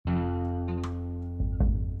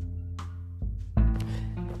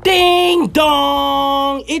Ding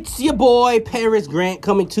dong! It's your boy Paris Grant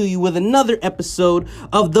coming to you with another episode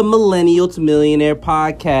of the Millennial to Millionaire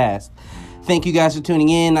podcast. Thank you guys for tuning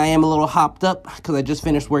in. I am a little hopped up because I just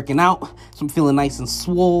finished working out, so I'm feeling nice and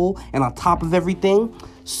swole and on top of everything.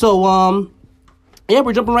 So,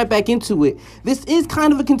 we're jumping right back into it. This is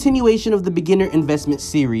kind of a continuation of the beginner investment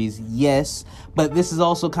series, yes, but this is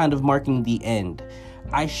also kind of marking the end.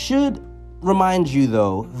 I should remind you,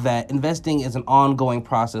 though, that investing is an ongoing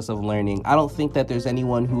process of learning. I don't think that there's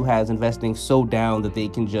anyone who has investing so down that they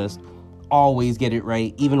can just always get it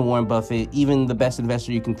right. Even Warren Buffett, even the best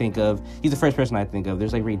investor you can think of, he's the first person I think of.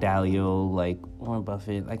 There's like Ray Dalio, like Warren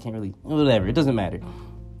Buffett. I can't really, whatever, it doesn't matter.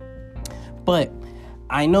 But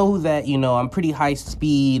I know that, I'm pretty high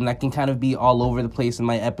speed and I can kind of be all over the place in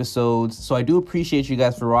my episodes. So I do appreciate you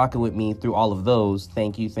guys for rocking with me through all of those.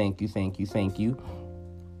 Thank you.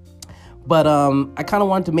 But I kind of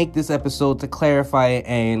wanted to make this episode to clarify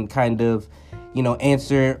and kind of,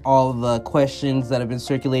 answer all the questions that have been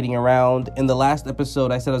circulating around. In the last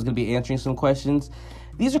episode, I said I was going to be answering some questions.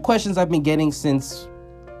 These are questions I've been getting since,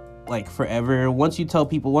 forever. Once I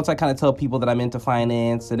kind of tell people that I'm into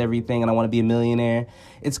finance and everything and I want to be a millionaire,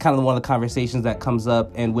 it's kind of one of the conversations that comes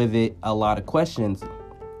up, and with it, a lot of questions.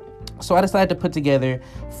 So I decided to put together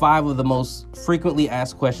 5 of the most frequently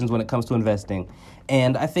asked questions when it comes to investing.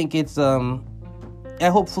 And I think it's,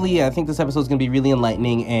 hopefully, I think this episode is going to be really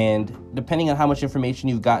enlightening. And depending on how much information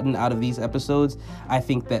you've gotten out of these episodes, I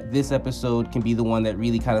think that this episode can be the one that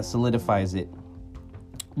really kind of solidifies it.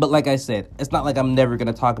 But like I said, it's not like I'm never going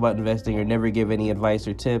to talk about investing or never give any advice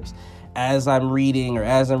or tips. As I'm reading or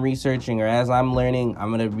as I'm researching or as I'm learning,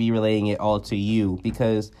 I'm going to be relaying it all to you,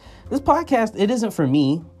 because this podcast, it isn't for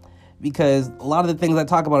me, because a lot of the things I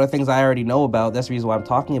talk about are things I already know about. That's the reason why I'm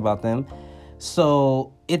talking about them.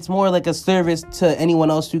 So it's more like a service to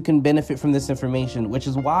anyone else who can benefit from this information, which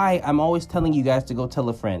is why I'm always telling you guys to go tell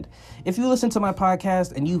a friend. If you listen to my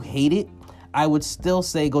podcast and you hate it, I would still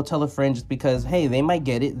say go tell a friend, just because, hey, they might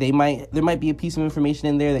get it. There might be a piece of information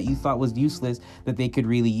in there that you thought was useless that they could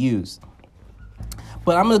really use.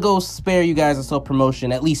 But I'm going to go spare you guys a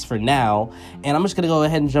self-promotion, at least for now, and I'm just going to go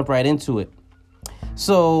ahead and jump right into it.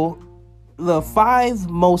 So the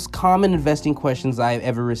 5 most common investing questions I've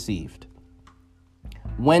ever received.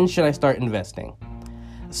 When should I start investing?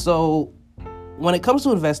 So when it comes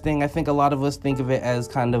to investing, I think a lot of us think of it as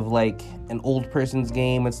kind of like an old person's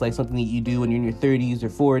game. It's like something that you do when you're in your 30s or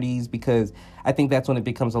 40s, because I think that's when it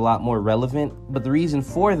becomes a lot more relevant. But the reason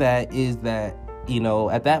for that is that,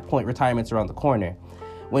 at that point, retirement's around the corner.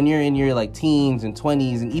 When you're in your teens and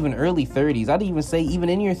 20s and even early 30s, I'd even say even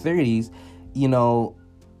in your 30s,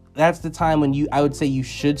 that's the time when I would say you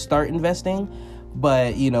should start investing.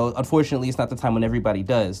 But, unfortunately, it's not the time when everybody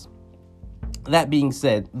does. That being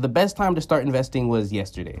said, the best time to start investing was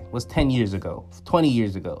yesterday, was 10 years ago, 20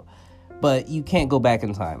 years ago. But you can't go back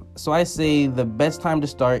in time. So I say the best time to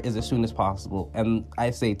start is as soon as possible. And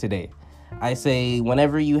I say today. I say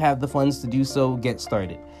whenever you have the funds to do so, get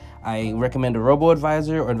started. I recommend a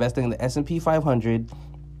robo-advisor or investing in the S&P 500.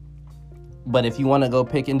 But if you want to go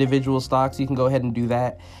pick individual stocks, you can go ahead and do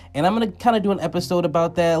that. And I'm going to kind of do an episode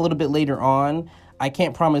about that a little bit later on. I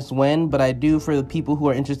can't promise when, but I do for the people who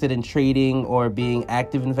are interested in trading or being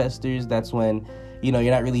active investors. That's when, you're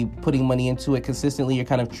not really putting money into it consistently. You're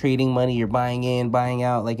kind of trading money. You're buying in, buying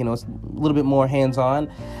out. It's a little bit more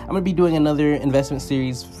hands-on. I'm going to be doing another investment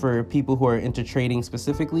series for people who are into trading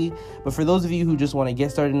specifically. But for those of you who just want to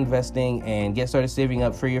get started investing and get started saving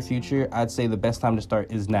up for your future, I'd say the best time to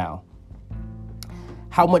start is now.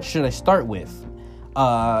 How much should I start with?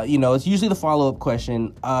 It's usually the follow-up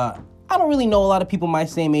question. I don't really know a lot of people my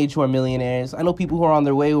same age who are millionaires. I know people who are on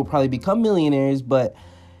their way who will probably become millionaires, but,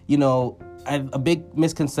 a big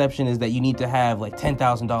misconception is that you need to have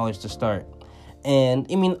 $10,000 to start.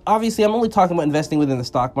 And obviously I'm only talking about investing within the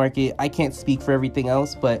stock market. I can't speak for everything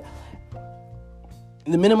else, but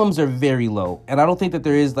the minimums are very low. And I don't think that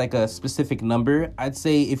there is a specific number. I'd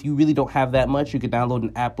say if you really don't have that much, you could download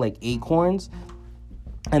an app like Acorns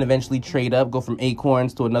and eventually trade up, go from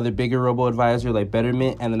Acorns to another bigger robo-advisor like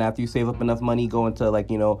Betterment, and then after you save up enough money, go into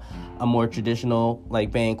a more traditional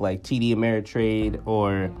bank like TD Ameritrade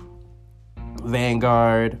or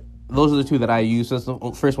Vanguard. Those are the 2 that I use. That's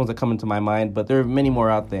the first ones that come into my mind, but there are many more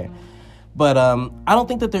out there. But I don't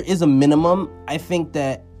think that there is a minimum. I think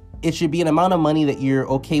that it should be an amount of money that you're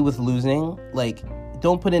okay with losing.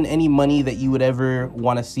 Don't put in any money that you would ever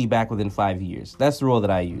want to see back within 5 years. That's the rule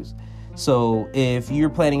that I use. So if you're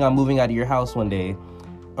planning on moving out of your house one day,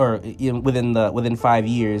 or within 5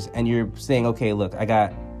 years, and you're saying, okay, look, I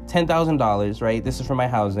got $10,000, right? This is for my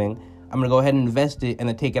housing. I'm going to go ahead and invest it and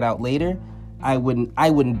then take it out later. I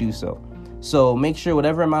wouldn't do so. So make sure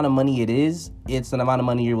whatever amount of money it is, it's an amount of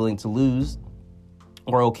money you're willing to lose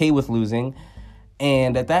or okay with losing.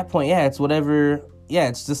 And at that point, it's whatever. Yeah,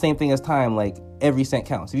 it's the same thing as time. Like, every cent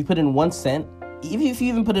counts. If you put in 1 cent, if you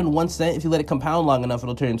even put in 1 cent, if you let it compound long enough,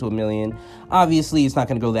 it'll turn into $1 million. Obviously, it's not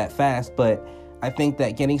going to go that fast, but I think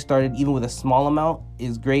that getting started even with a small amount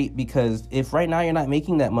is great, because if right now you're not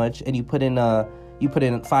making that much and you put in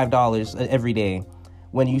 $5 every day,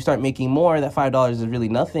 when you start making more, that $5 is really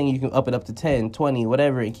nothing. You can up it up to 10, 20,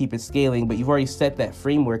 whatever, and keep it scaling. But you've already set that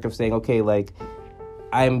framework of saying, okay, like,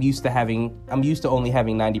 I'm used to only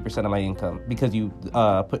having 90% of my income, because you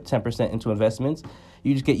put 10% into investments.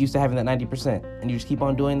 You just get used to having that 90%, and you just keep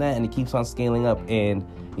on doing that, and it keeps on scaling up. And,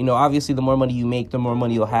 obviously the more money you make, the more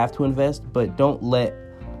money you'll have to invest, but don't let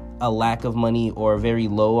a lack of money or very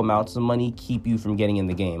low amounts of money keep you from getting in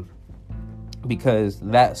the game, because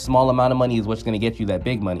that small amount of money is what's going to get you that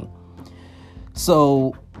big money.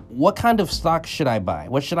 So what kind of stock should I buy?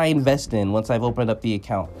 What should I invest in once I've opened up the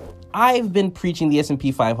account? I've been preaching the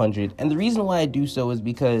S&P 500, and the reason why I do so is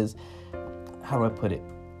because, how do I put it?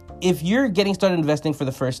 If you're getting started investing for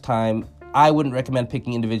the first time, I wouldn't recommend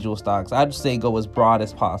picking individual stocks. I'd just say go as broad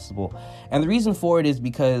as possible. And the reason for it is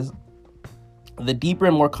because the deeper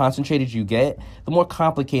and more concentrated you get, the more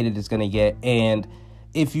complicated it's going to get. And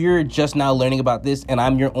if you're just now learning about this and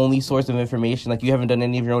I'm your only source of information, like you haven't done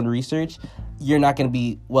any of your own research, you're not going to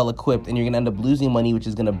be well equipped, and you're going to end up losing money, which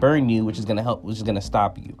is going to burn you, which is going to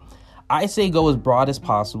stop you. I say go as broad as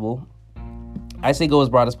possible.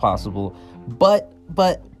 But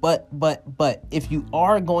if you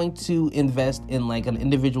are going to invest in like an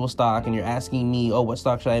individual stock and you're asking me, what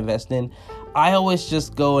stock should I invest in? I always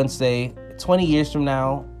just go and say, 20 years from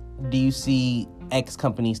now, do you see X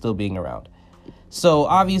company still being around? So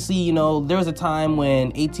obviously, there was a time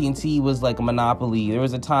when AT&T was like a monopoly. There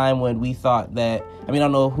was a time when we thought that, I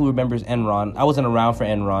don't know who remembers Enron. I wasn't around for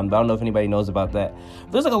Enron, but I don't know if anybody knows about that.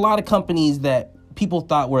 There's like a lot of companies that people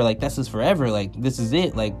thought were like, this is forever. Like, this is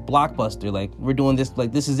it. Like Blockbuster, like we're doing this,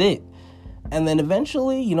 like this is it. And then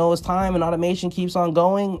eventually, as time and automation keeps on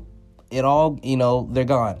going, it all, they're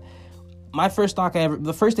gone. The first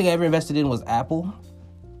thing I ever invested in was Apple.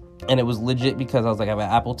 And it was legit because I was like, I have an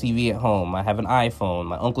Apple TV at home. I have an iPhone.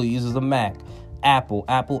 My uncle uses a Mac. Apple.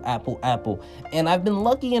 And I've been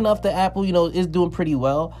lucky enough that Apple, is doing pretty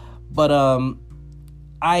well. But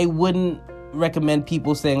I wouldn't recommend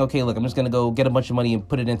people saying, okay, look, I'm just going to go get a bunch of money and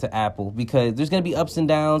put it into Apple, because there's going to be ups and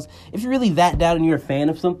downs. If you're really that down and you're a fan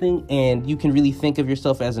of something and you can really think of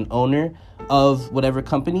yourself as an owner of whatever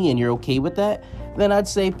company and you're okay with that, then I'd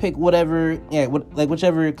say pick whichever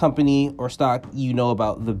company or stock you know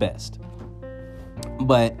about the best.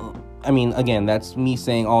 But again, that's me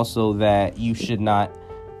saying also that you should not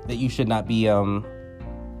be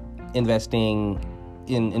investing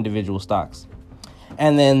in individual stocks.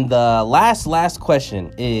 And then the last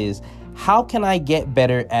question is, how can I get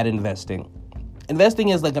better at investing? Investing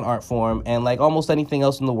is like an art form, and like almost anything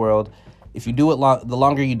else in the world, if you do it the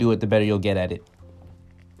longer you do it, the better you'll get at it.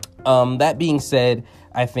 That being said,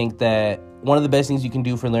 I think that one of the best things you can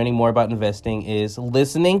do for learning more about investing is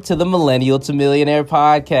listening to the Millennial to Millionaire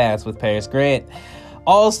podcast with Paris Grant.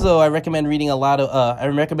 Also, I recommend reading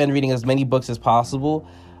as many books as possible.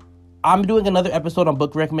 I'm doing another episode on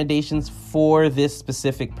book recommendations for this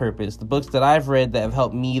specific purpose. The books that I've read that have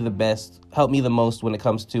helped me the most when it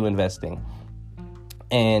comes to investing.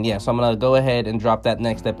 And so I'm going to go ahead and drop that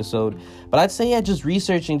next episode. But I'd say, just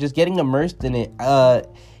researching, just getting immersed in it.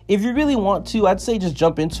 If you really want to, I'd say just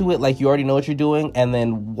jump into it like you already know what you're doing, and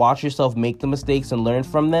then watch yourself make the mistakes and learn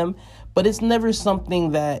from them. But it's never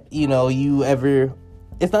something that,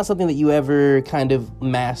 it's not something that you ever kind of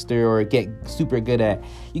master or get super good at.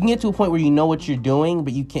 You can get to a point where you know what you're doing,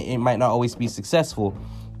 but it might not always be successful.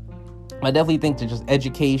 I definitely think that just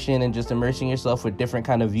education and just immersing yourself with different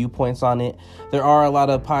kind of viewpoints on it. There are a lot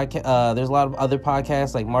of there's a lot of other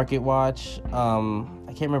podcasts like Market Watch.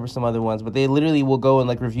 I can't remember some other ones, but they literally will go and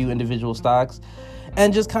like review individual stocks,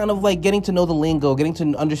 and just kind of like getting to know the lingo, getting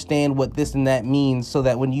to understand what this and that means, so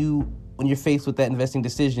that when you're faced with that investing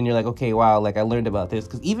decision, you're like, okay, wow, like I learned about this.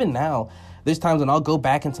 Because even now, there's times when I'll go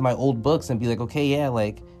back into my old books and be like, okay, yeah,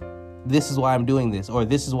 like this is why I'm doing this, or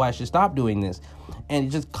this is why I should stop doing this.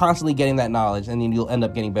 And just constantly getting that knowledge, and then you'll end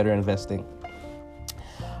up getting better at investing.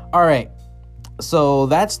 All right. So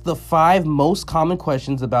that's the 5 most common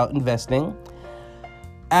questions about investing.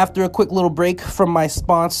 After a quick little break from my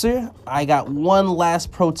sponsor, I got one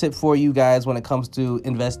last pro tip for you guys when it comes to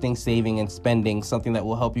investing, saving, and spending, something that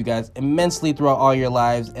will help you guys immensely throughout all your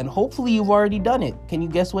lives, and hopefully you've already done it. Can you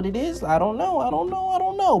guess what it is? I don't know.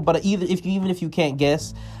 don't know. But even if you can't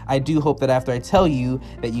guess, I do hope that after I tell you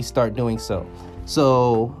that you start doing so.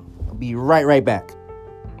 So I'll be right back.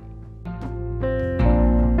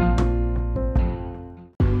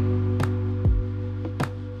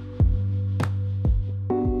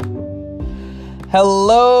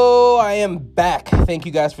 Hello, I am back. Thank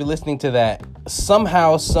you guys for listening to that.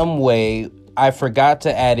 Somehow, some way, I forgot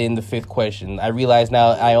to add in the 5th question. I realize now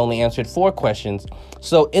I only answered 4 questions.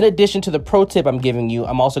 So in addition to the pro tip I'm giving you,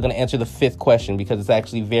 I'm also going to answer the 5th question because it's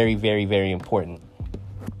actually very, very, very important.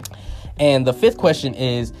 And the 5th question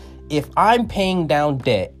is, if I'm paying down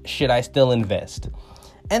debt, should I still invest?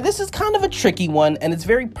 And this is kind of a tricky one, and it's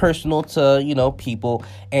very personal to, people.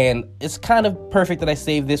 And it's kind of perfect that I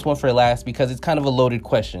saved this one for last because it's kind of a loaded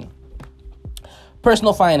question.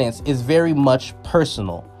 Personal finance is very much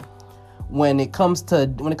personal.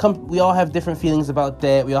 We all have different feelings about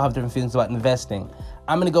debt. We all have different feelings about investing.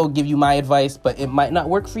 I'm going to go give you my advice, but it might not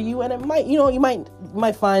work for you. And it might, you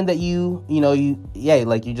might find that you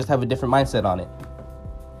just have a different mindset on it.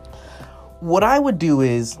 What I would do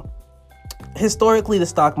is, historically, the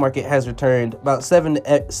stock market has returned about 7 to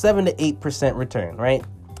 8% return, right?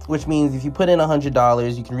 Which means if you put in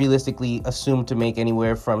 $100, you can realistically assume to make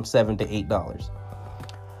anywhere from $7 to $8.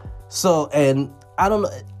 So, and I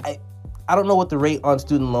don't know what the rate on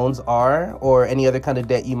student loans are or any other kind of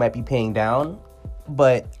debt you might be paying down,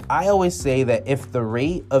 but I always say that if the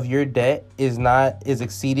rate of your debt is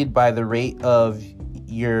exceeded by the rate of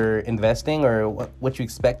your investing or what you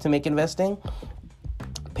expect to make investing,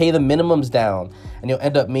 pay the minimums down, and you'll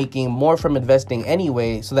end up making more from investing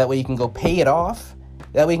anyway, so that way you can go pay it off.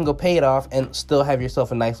 And still have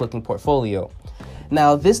yourself a nice looking portfolio.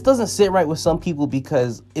 Now, this doesn't sit right with some people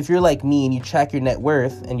because if you're like me and you track your net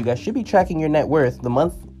worth, and you guys should be tracking your net worth, the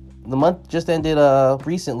month just ended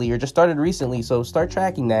recently or just started recently, so start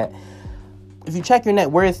tracking that. If you check your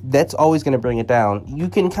net worth, that's always going to bring it down. You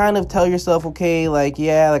can kind of tell yourself, okay, I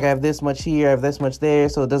have this much here, I have this much there,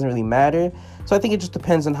 so it doesn't really matter. So I think it just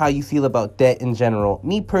depends on how you feel about debt in general.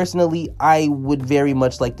 Me personally, I would very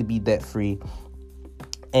much like to be debt free.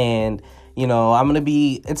 And,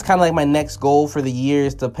 it's kind of like my next goal for the year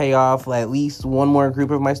is to pay off at least one more group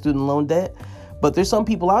of my student loan debt. But there's some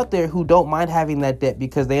people out there who don't mind having that debt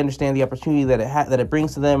because they understand the opportunity that it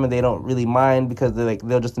brings to them, and they don't really mind because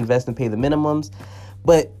they'll just invest and pay the minimums.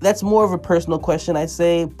 But that's more of a personal question, I'd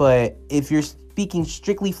say. But if you're speaking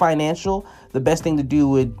strictly financial, the best thing to do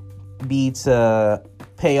would be to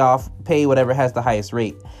pay whatever has the highest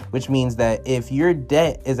rate, which means that if your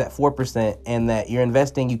debt is at 4% and that you're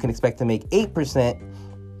investing, you can expect to make 8%.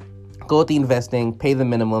 Go with the investing, pay the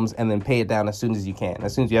minimums, and then pay it down as soon as you can,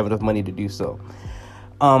 as soon as you have enough money to do so.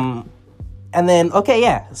 So then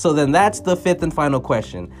that's the 5th and final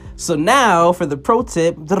question. So now for the pro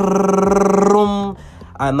tip,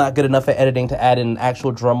 I'm not good enough at editing to add an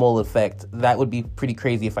actual drum roll effect. That would be pretty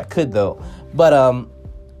crazy if I could, though. But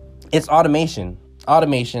it's automation.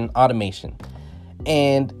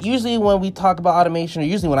 And usually when we talk about automation, or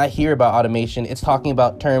usually when I hear about automation, it's talking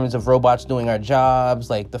about terms of robots doing our jobs,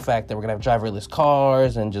 like the fact that we're going to have driverless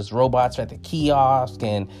cars and just robots at the kiosk.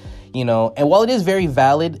 And while it is very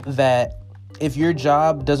valid that if your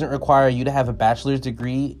job doesn't require you to have a bachelor's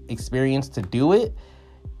degree experience to do it,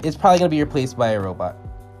 it's probably going to be replaced by a robot.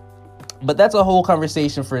 But that's a whole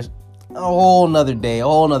conversation for a whole nother day, a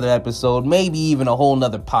whole nother episode, maybe even a whole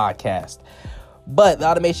nother podcast. But the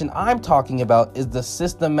automation I'm talking about is the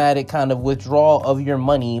systematic kind of withdrawal of your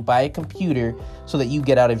money by a computer so that you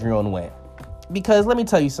get out of your own way. Because let me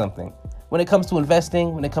tell you something. When it comes to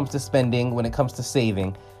investing, when it comes to spending, when it comes to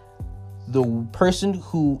saving, the person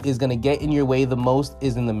who is going to get in your way the most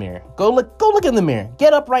is in the mirror. Go look in the mirror.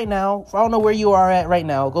 Get up right now. I don't know where you are at right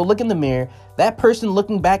now. Go look in the mirror. That person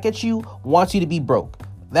looking back at you wants you to be broke.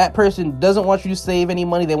 That person doesn't want you to save any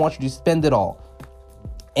money. They want you to spend it all.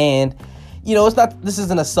 And this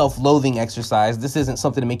isn't a self-loathing exercise. This isn't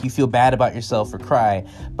something to make you feel bad about yourself or cry.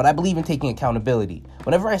 But I believe in taking accountability.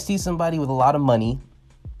 Whenever I see somebody with a lot of money,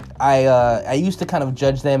 I used to kind of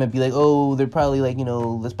judge them and be like, oh, they're probably they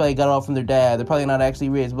probably got it all from their dad. They're probably not actually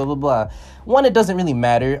rich, blah, blah, blah. One, it doesn't really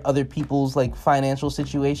matter other people's financial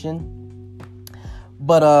situation.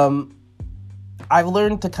 But I've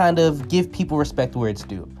learned to kind of give people respect where it's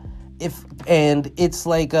due. It's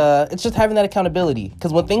just having that accountability.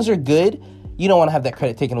 Because when things are good, you don't want to have that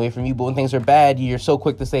credit taken away from you. But when things are bad, you're so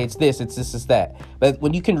quick to say it's this, it's that. But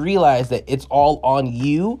when you can realize that it's all on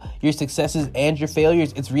you, your successes and your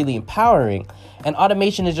failures, it's really empowering. And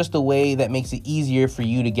automation is just a way that makes it easier for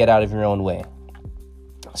you to get out of your own way.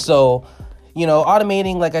 So,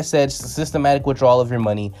 automating, like I said, systematic withdrawal of your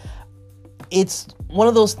money. it's one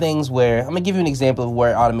of those things where I'm gonna give you an example of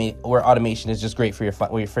where automation is just great for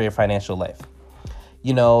your financial life.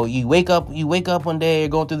 You know, you wake up one day, you're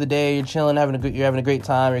going through the day, you're chilling, you're having a great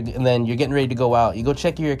time, and then you're getting ready to go out. You go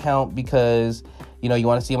check your account because, you know, you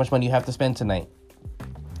want to see how much money you have to spend tonight.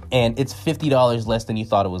 And it's $50 less than you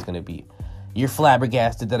thought it was going to be. You're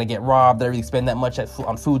flabbergasted. Did I get robbed? Did I really spend that much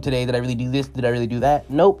on food today? Did I really do this? Did I really do that?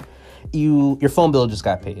 Nope. Your phone bill just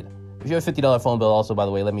got paid. If you have a $50 phone bill, also, by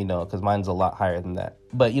the way, let me know, because mine's a lot higher than that.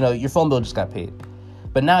 But, you know, your phone bill just got paid.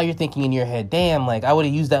 But now you're thinking in your head, damn, like, I would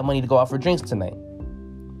have used that money to go out for drinks tonight.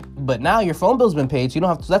 But now your phone bill's been paid, so you don't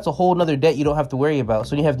have to, so that's a whole nother debt you don't have to worry about.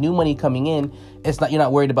 So when you have new money coming in, you're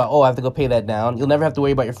not worried about, I have to go pay that down. You'll never have to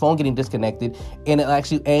worry about your phone getting disconnected, and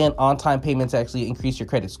on-time payments actually increase your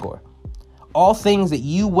credit score. All things that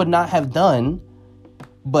you would not have done,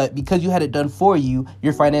 but because you had it done for you,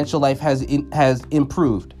 your financial life has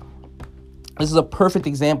improved. This is a perfect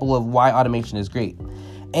example of why automation is great.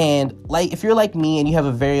 And like, if you're like me and you have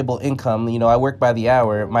a variable income, you know, I work by the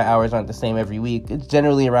hour. My hours aren't the same every week. It's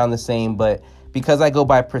generally around the same, but because I go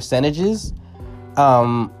by percentages,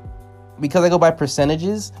 the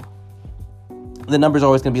number's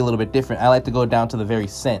always going to be a little bit different. I like to go down to the very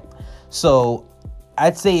cent. So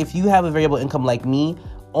I'd say if you have a variable income like me,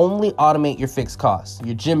 only automate your fixed costs,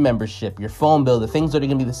 your gym membership, your phone bill, the things that are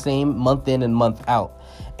going to be the same month in and month out.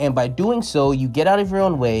 And by doing so, you get out of your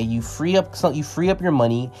own way, you free up your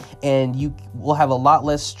money, and you will have a lot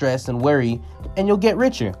less stress and worry, and you'll get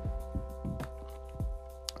richer.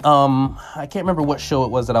 I can't remember what show it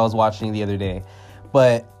was that I was watching the other day,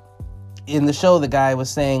 but in the show, the guy was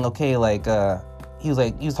saying, okay, like, he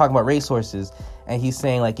was talking about racehorses, and he's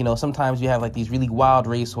saying, like, you know, sometimes you have like these really wild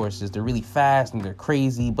racehorses, they're really fast and they're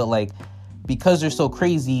crazy, but like, because they're so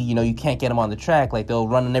crazy, you know, you can't get them on the track. Like, they'll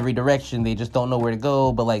run in every direction. They just don't know where to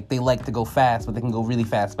go. But, like, they like to go fast, but they can go really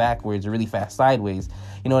fast backwards or really fast sideways.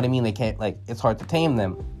 You know what I mean? They can't, like, it's hard to tame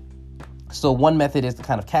them. So one method is to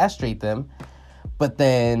kind of castrate them. But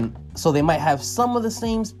then, so they might have some of the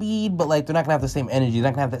same speed, but, like, they're not going to have the same energy.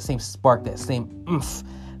 They're not going to have that same spark, that same oomph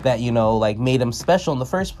that, you know, like, made them special in the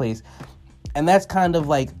first place. And that's kind of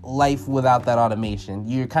like life without that automation.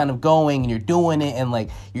 You're kind of going and you're doing it, and like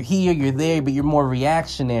you're here, you're there, but you're more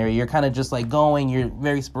reactionary. You're kind of just like going, you're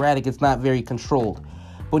very sporadic. It's not very controlled.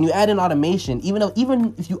 But when you add in automation, even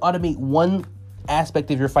if you automate one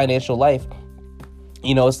aspect of your financial life,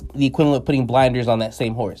 you know, it's the equivalent of putting blinders on that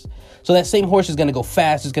same horse. So that same horse is going to go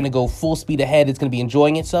fast. It's going to go full speed ahead. It's going to be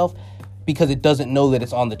enjoying itself because it doesn't know that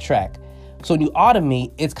it's on the track. So when you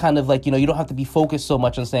automate, it's kind of like, you know, you don't have to be focused so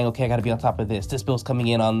much on saying, okay, I got to be on top of this. This bill's coming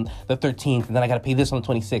in on the 13th, and then I got to pay this on the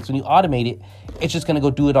 26th. When you automate it, it's just going to go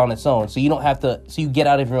do it on its own. So you don't have to, so you get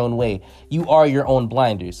out of your own way. You are your own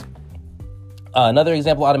blinders. Another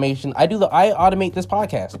example of automation, I automate this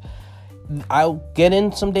podcast. I'll get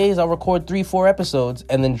in some days, I'll record 3-4 episodes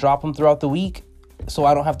and then drop them throughout the week so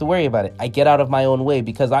I don't have to worry about it. I get out of my own way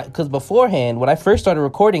because beforehand, when I first started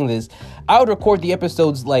recording this, I would record the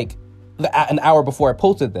episodes like an hour before I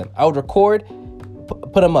posted them. I would record,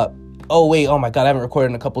 put them up. Oh, wait, oh my God, I haven't recorded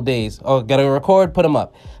in a couple days. Oh, gotta record, put them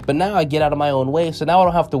up. But now I get out of my own way, so now I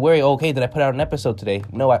don't have to worry, okay, did I put out an episode today?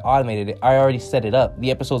 No, I automated it. I already set it up.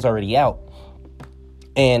 The episode's already out.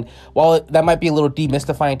 And while that might be a little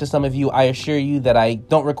demystifying to some of you, I assure you that I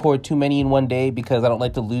don't record too many in one day because I don't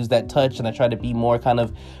like to lose that touch, and I try to be more kind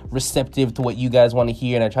of receptive to what you guys want to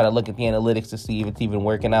hear, and I try to look at the analytics to see if it's even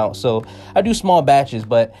working out. So I do small batches,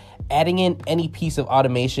 but adding in any piece of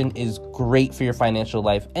automation is great for your financial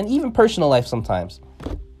life and even personal life sometimes.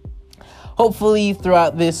 Hopefully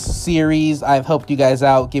throughout this series, I've helped you guys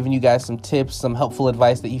out, given you guys some tips, some helpful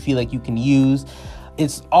advice that you feel like you can use.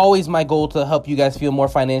 It's always my goal to help you guys feel more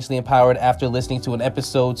financially empowered after listening to an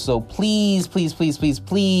episode. So please, please, please, please,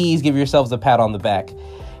 please give yourselves a pat on the back.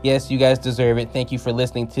 Yes, you guys deserve it. Thank you for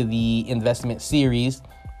listening to the investment series.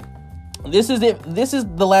 This is it. This is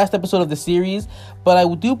the last episode of the series, but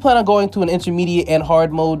I do plan on going to an intermediate and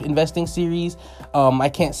hard mode investing series. I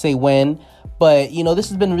can't say when, but you know, this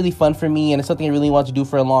has been really fun for me, and it's something I really want to do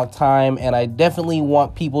for a long time. And I definitely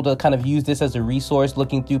want people to kind of use this as a resource,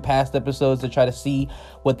 looking through past episodes to try to see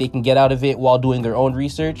what they can get out of it while doing their own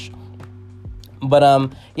research.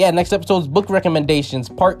 But next episode's book recommendations,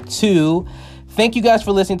 part 2. Thank you guys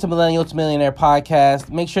for listening to Millennial to Millionaire podcast.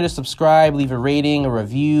 Make sure to subscribe, leave a rating, a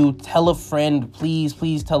review, tell a friend, please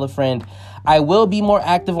tell a friend. I will be more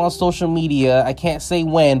active on social media. I can't say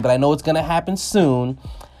when, but I know it's going to happen soon.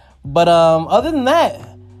 But other than that,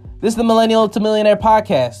 this is the Millennial to Millionaire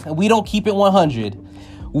podcast. And we don't keep it 100.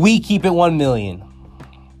 We keep it 1 million.